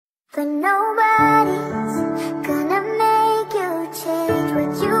But nobody's gonna make you change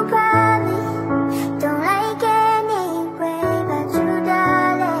what you probably don't like anyway about you,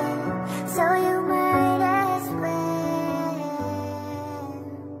 darling. So you might as well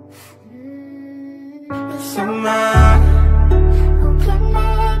be somebody who can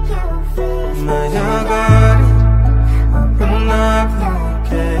make you feel my guardin. Open up the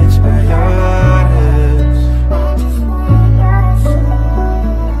cage where your heart is.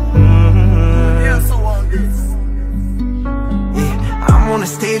 On the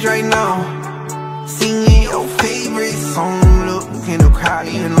stage right now, singing your favorite song. Look in the crowd,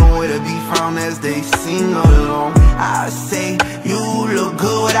 you know where to be found as they sing along. I say you look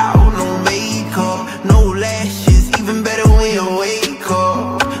good without no makeup, no lashes, even better when you wake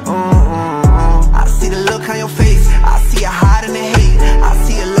up. I see the look on your face, I see you hiding the hate. I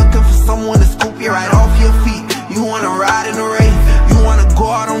see you looking for someone to scoop you right off your feet. You wanna ride in the Wraith, you wanna go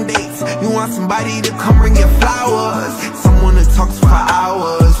out on dates, you want somebody to come bring you flowers, someone to talk to for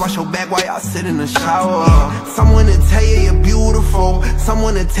hours, wash your back while y'all sit in the shower. Someone to tell you you're beautiful,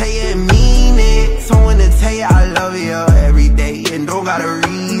 someone to tell you and mean it, someone to tell you I love you every day and don't got a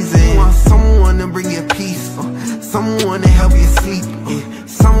reason. You want someone to bring you peace, someone to help you sleep,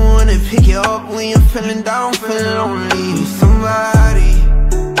 someone to pick you up when you're feeling down, feeling lonely. Somebody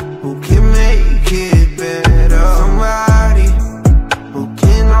who can make it better, somebody who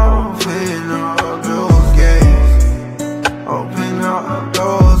can open up those gates, open up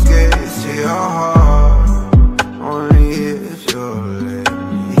those gates to your heart, only if you'll let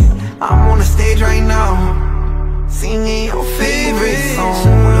me. I'm on the stage right now, singing your favorite song.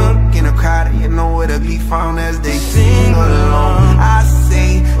 Look in the crowd and you know where to be found as they sing along. I say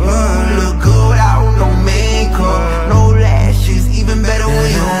you look good without no makeup, no lashes, even better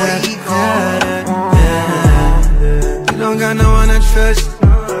when you wake up. You don't got no one to trust,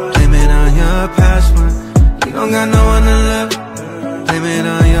 blame it on your past one. You don't got no one to love, blame it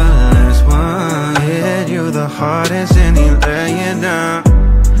on your last one. Hit you the hardest and he lay you down,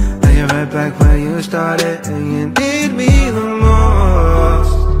 lay you right back where you started, and you need me the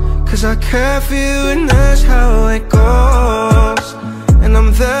most. Cause I care for you and that's how it goes, and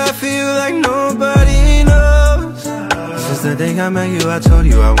I'm there for you like nobody knows. Since the day I met you I told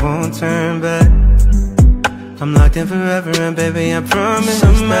you I won't turn back. I'm locked in forever and baby I promise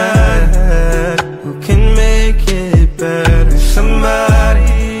somebody who can make it better,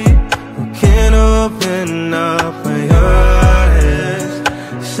 somebody who can open up where your heart is,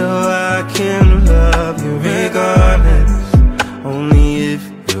 so I can love you regardless, only if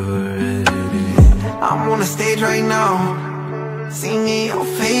you're ready. I'm on the stage right now, singing your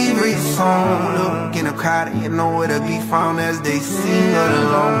favorite song. Look in the crowd and you know where to be found as they sing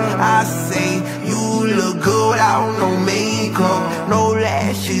along. I say you look good without no makeup, no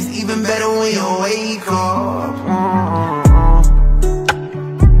lashes, even better when you wake up.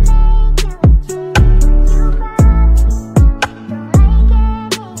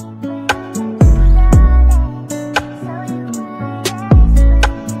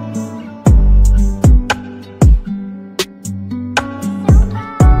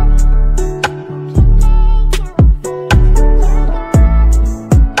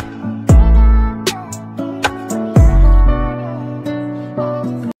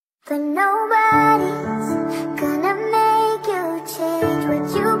 But nobody's gonna make you change what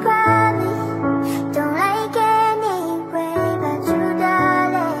you probably don't like anyway about you,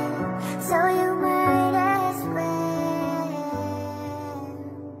 darling. So you might as well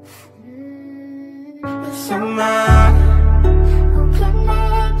be somebody who can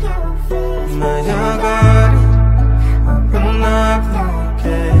make you feel My guardin, open up the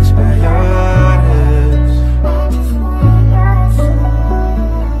cage where your heart is.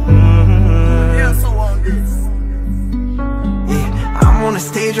 I'm on the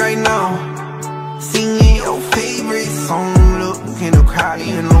stage right now, singing your favorite song. Look in the crowd,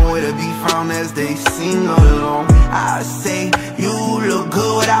 you know where to be found as they sing along. I say you look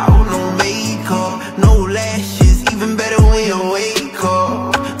good without no makeup, no lashes, even better when you wake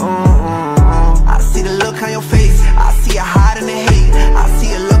up. I see the look on your face, I see you hiding the hate. I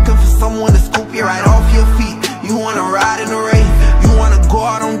see you looking for someone to scoop you right off your feet. You wanna ride in the Wraith, you wanna go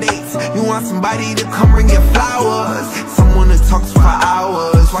out on dates, you want somebody to come bring you flowers, someone to talk to for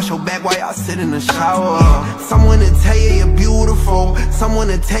hours, wash your back while y'all sit in the shower. Someone to tell you you're beautiful, someone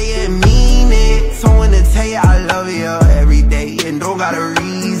to tell you and mean it, someone to tell you I love you every day and don't got a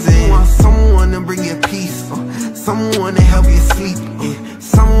reason. You want someone to bring you peace, someone to help you sleep,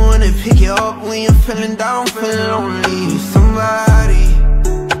 someone to pick you up when you're feeling down, feeling lonely. Somebody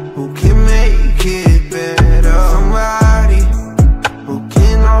who can make it better, somebody who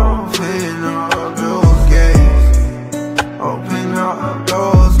can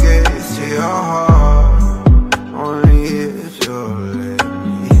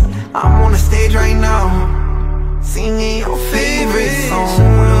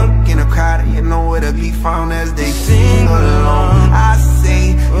nowhere to be found as they sing along. I say,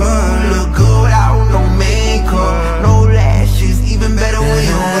 you look good without no makeup, no lashes, even better when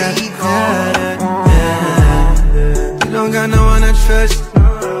you wake up. You don't got no one to trust,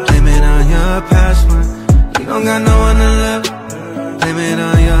 blame it on your past one. You don't got no one to love, blame it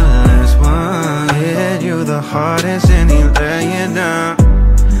on your last one. Hit you the hardest and he let you down.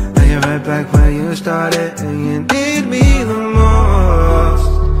 Now you're right back where you started and you need me the most.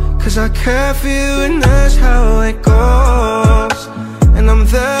 Cause I care for you and that's how it goes. And I'm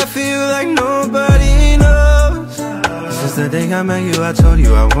there for you like nobody knows. Since the day I met you I told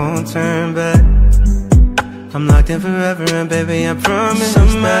you I won't turn back. I'm locked in forever and baby I promise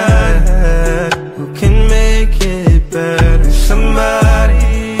that who can make it better.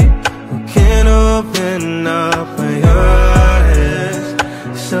 Somebody who can open up where your heart is,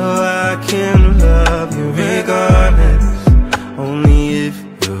 so I can love you regardless, only if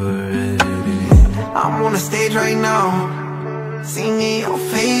you're ready. I'm on the stage right now, singing your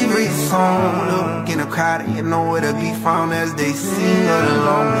favorite song. Look in the crowd and you know where to be found as they sing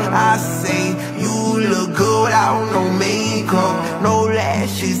along. I say, you look good without no makeup, no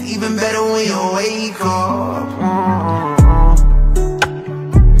lashes, even better when you wake up.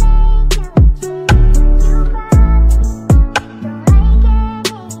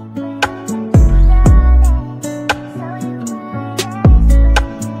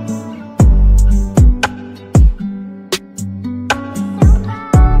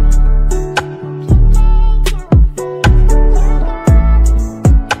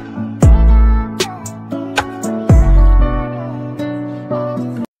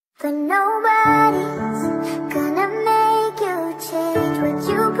 But nobody's gonna make you change what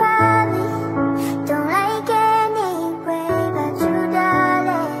you probably don't like anyway. But you,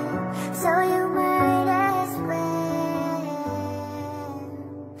 darling, so you might as well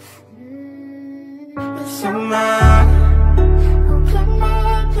be somebody who can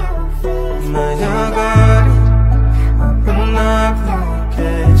make you face My young guardin, open up the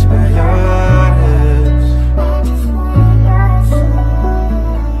gates where your heart is. and just let yourself.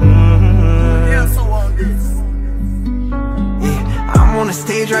 Yeah, I'm on the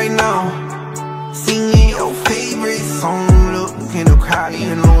stage right now, singing your favorite song. Look in the crowd,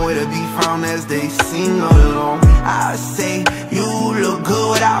 you know where to be found as they sing along. I say, you look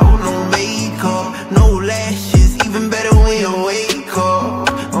good without no makeup, no lashes, even better when you wake up.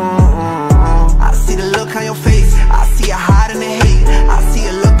 I see the look on your face, I see you hiding the hate, I see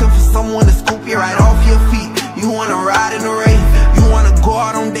you looking for someone to scoop you right off your feet. You wanna ride in the Wraith, you wanna go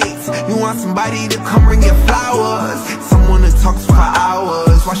out on dates, you want somebody to come bring you flowers, someone to talk to for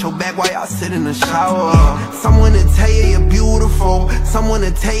hours, wash your back while y'all sit in the shower, someone to tell you you're beautiful, someone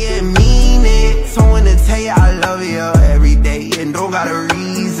to tell you and mean it, someone to tell you I love you every day and don't got a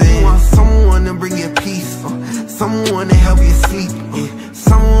reason. You want someone to bring you peace, someone to help you sleep,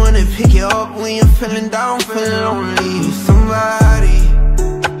 someone to pick you up when you're feeling down, feeling lonely, somebody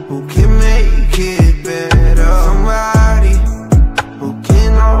who can make it better, somebody who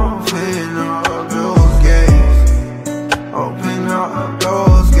can open up those gates, open up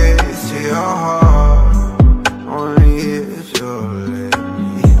those gates to your heart, only if you'll let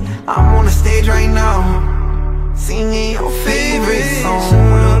me. I'm on the stage right now, singing your favorite song.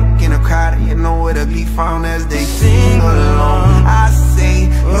 Look in the crowd and you know where to be found as they sing along. I say,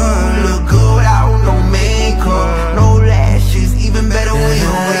 you look good without no makeup, no lashes, even better when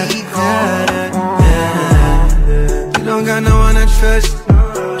you wake up. You don't got no one to trust,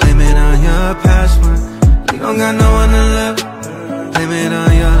 blame it on your past one. You don't got no one to love, blame it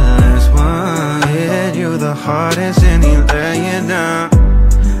on your last one. Hit you the hardest and he let you down.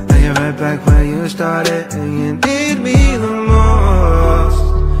 Now you're right back where you started and you need me the most.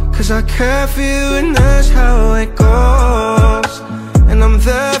 Cause I care for you and that's how it goes. And I'm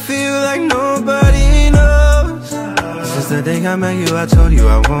there for you like nobody knows. Since the day I met you I told you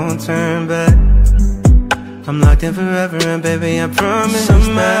I won't turn back. I'm locked in forever and baby I promise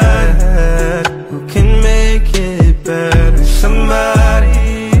that who can make it better.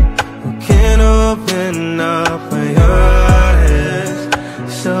 Somebody who can open up where your heart is,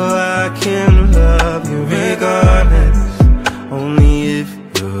 so I can love you regardless, only if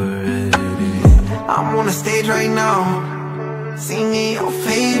you're ready. I'm on the stage right now, singing your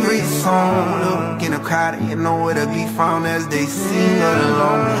favorite song. Look in the crowd and you know where to be found as they sing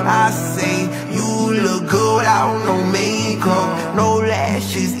along. I say, you look good without no makeup, no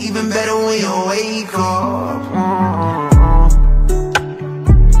lashes, even better when you wake up.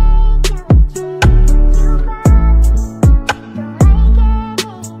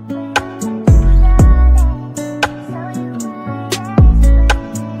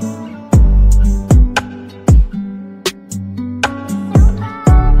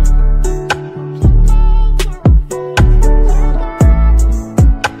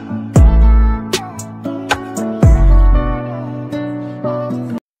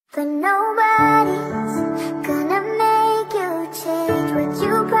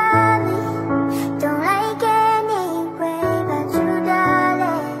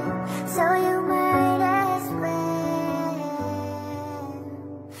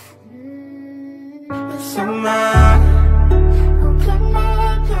 somebody who can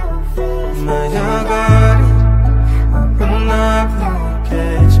make you feel my young guardin. Open up the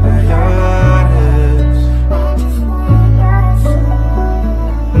gates, my young artist.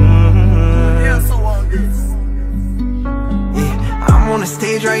 I'm on the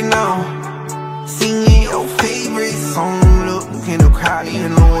stage right now, singing your favorite song. Look in the crowd, you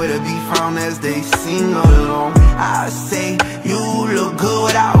know where to be found as they sing along. I say you look good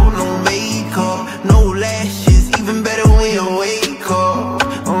without no makeup, no lashes, even better when you wake up.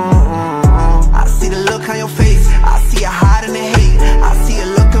 I see the look on your face, I see you hiding the hate. I see you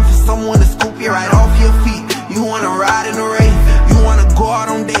looking for someone to scoop you right off your feet. You wanna ride in the Wraith, you wanna go out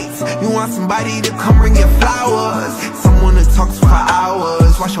on dates, you want somebody to come bring you flowers, someone to talk to for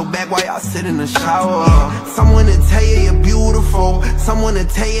hours, wash your back while y'all sit in the shower, someone to tell you you're beautiful, someone to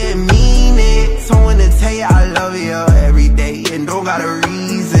tell you and mean it, someone to tell you I love you every day and don't got a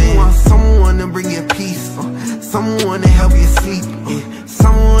reason. You want someone to bring you peace, someone to help you sleep,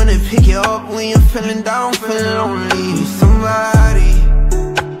 someone to pick you up when you're feeling down, feeling lonely, somebody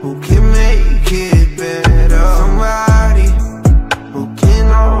who can make it better, somebody who can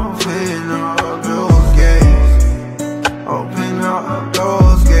open up those gates, open up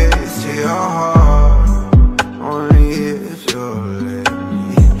those gates to your heart, only if you'll let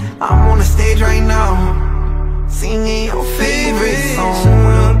me. I'm on the stage right now, singing your favorite song.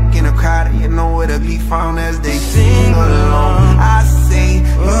 Look in the crowd, you know where to be found as they sing along. I say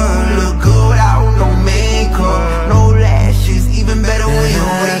you look good without no makeup, no lashes, even better when you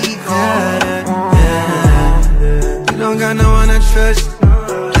wake up. You don't got no one to trust,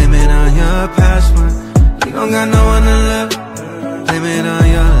 blame it on your past one. You don't got no one to love, blame it on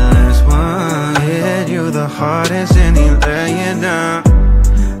your last one. Hit you the hardest and he let you down.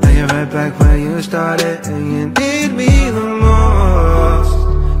 Now you're right back where you started and you need me the most.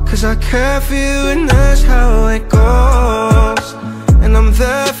 Cause I care for you and that's how it goes. And I'm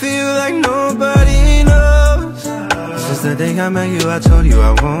there for you like nobody knows. Since the day I met you I told you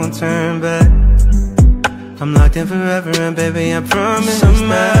I won't turn back. I'm locked in forever and baby I promise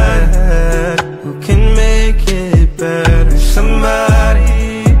somebody who can make it better,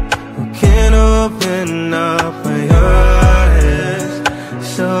 somebody who can open up where your heart is,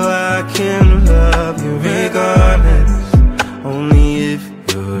 so I can love you regardless, only if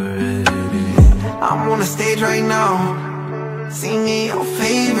you're ready. I'm on the stage right now, singing your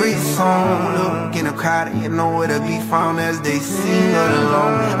favorite song. Look in the crowd, you know where to be found as they sing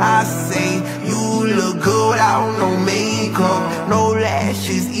along. I say you look good without no makeup, no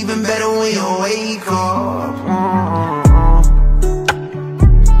lashes, even better when you wake up.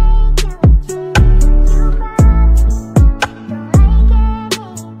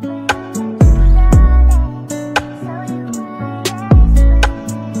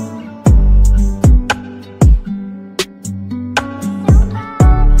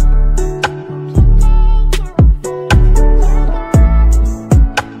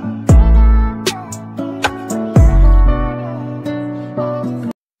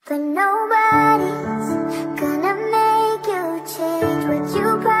 But nobody's gonna make you change what you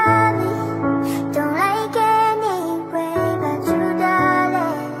probably don't like anyway. But you,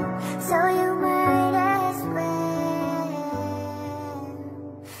 darling, so you might as well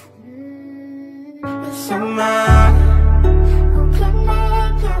be somebody who can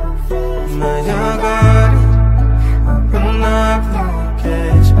make you feel My young guardin, open up the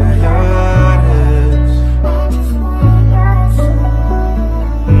gates, my young artist.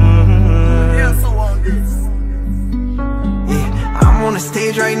 I'm on the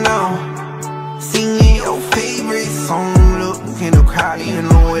stage right now, singing your favorite song. Look in the crowd, you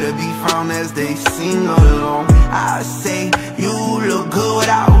know where to be found as they sing along. I say you look good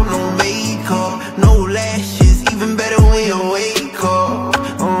without no makeup, no lashes, even better when you wake up.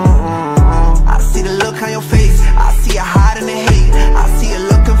 I see the look on your face, I see you hiding the hate. I see you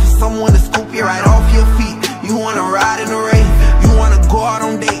looking for someone to scoop you right off your feet. You wanna ride in the Wraith, you wanna go out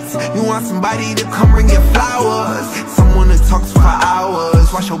on dates, you want somebody to come bring you flowers, someone to talk to for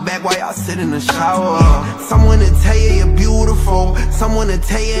hours, wash your back while y'all sit in the shower, someone to tell you you're beautiful, someone to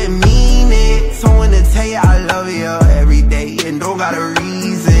tell you and mean it, someone to tell you I love you every day and don't got a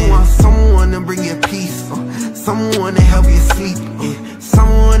reason. You want someone to bring you peace, someone to help you sleep,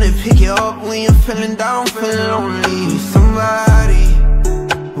 someone to pick you up when you're feeling down, feeling lonely, somebody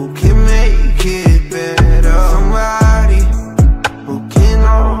who can make it better, somebody who can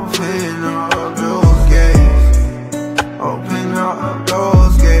open up those gates, open up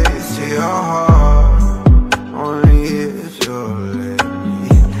those gates to your heart, only if you'll let me.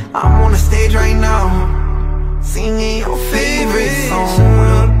 I'm on the stage right now, singing your favorite song.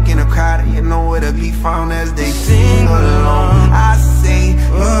 Look in the crowd, you know where to be be found as they sing along. I say,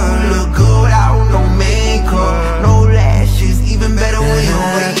 you look good without no makeup, no lashes, even better when you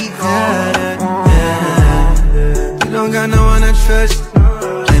wake up. You don't got no one to trust,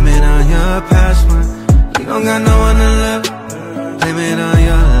 blame it on your past one. You don't got no one to love, blame it on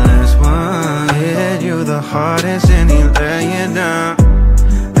your last one. Hit you the hardest and he let you down.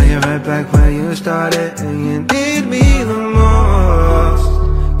 Now you're right back where you started, and you need me the most.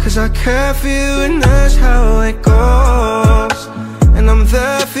 Cause I care for you and that's how it goes. And I'm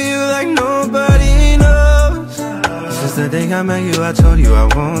there for you like nobody knows. Since the day I met you, I told you I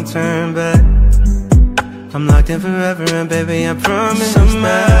won't turn back. I'm locked in forever and baby, I promise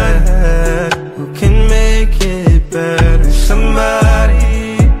somebody who can make it better.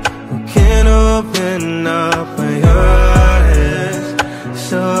 Somebody who can open up where your heart is,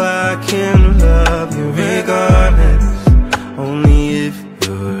 so I can love you regardless, only if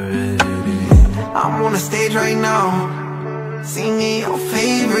you're ready. I'm on the stage right now, singing your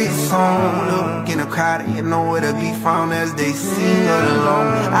favorite song. Look in the crowd and you know where to be found as they sing along.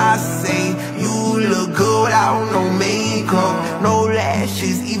 I say, you look good without no makeup, no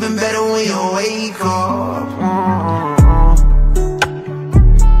lashes, even better when you wake up.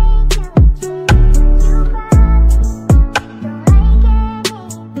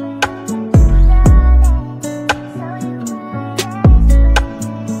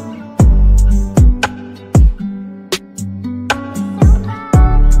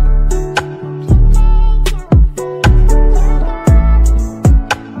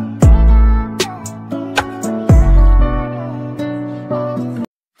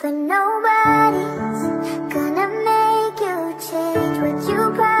 But nobody's gonna make you change what you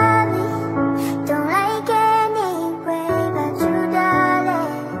probably don't like anyway. But you,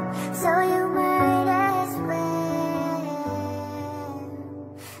 darling, so you might as well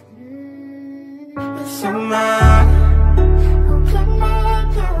be somebody who can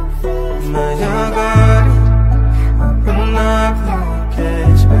make you face My young guardin, open up the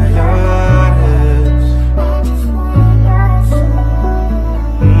gates where your heart is. and just let yourself.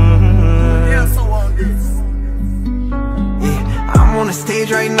 Yeah, I'm on the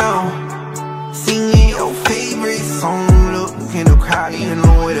stage right now, singing your favorite song. Look in the crowd, you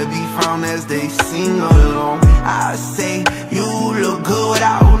know where to be found as they sing along. I say, you look good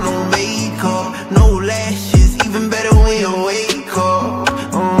without no makeup, no lashes, even better when you wake up.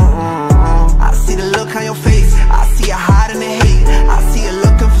 I see the look on your face, I see you hiding the hate, I see you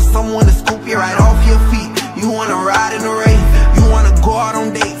looking for someone to scoop you right off your feet. You wanna ride in the Wraith, you wanna go out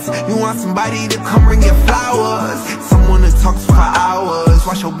on dates, you want somebody to come bring you flowers, someone to talk to for hours,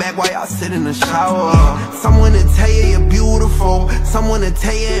 wash your back while y'all sit in the shower, someone to tell you you're beautiful, someone to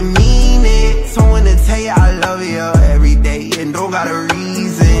tell you and mean it, someone to tell you I love you every day and don't got a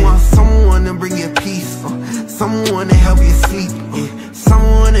reason. You want someone to bring you peace, someone to help you sleep,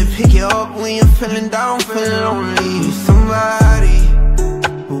 someone to pick you up when you're feeling down, feeling lonely, somebody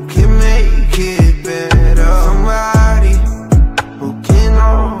who can make it better, somebody who can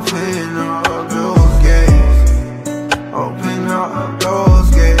open up those gates, open up those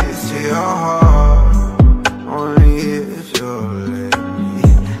gates to your heart, only if you'll let me.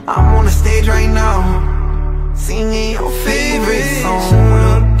 I'm on the stage right now, singing your favorite song.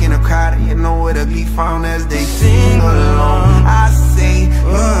 Look in the crowd and you know where to be found as they sing along. I say,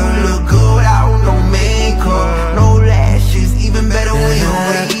 you look good without no makeup, no lashes, even better when you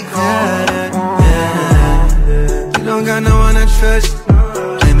wake up. You don't got no one to trust,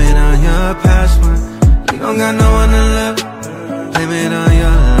 blame it on your past one. You don't got no one to love, blame it on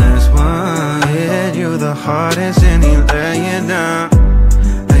your last one. Hit you the hardest and he let you down.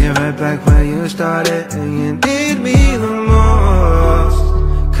 Now you're right back where you started, and you need me the most.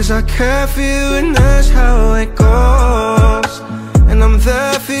 Cause I care for you and that's how it goes. And I'm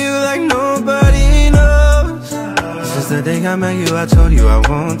there for you like nobody knows. Since the day I met you, I told you I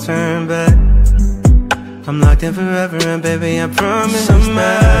won't turn back. I'm locked in forever and baby, I promise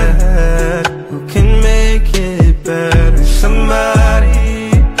somebody who can make it better. Somebody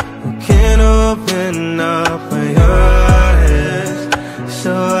who can open up where your heart is,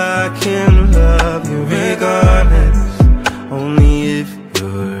 so I can love you regardless, only if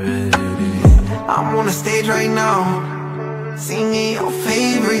you're ready. I'm on the stage right now, singing your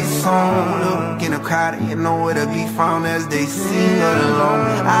favorite song. Look in the crowd and you know where to be found as they sing along.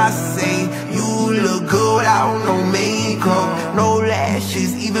 I say, you look good without no makeup, no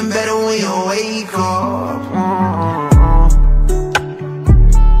lashes, even better when you wake up.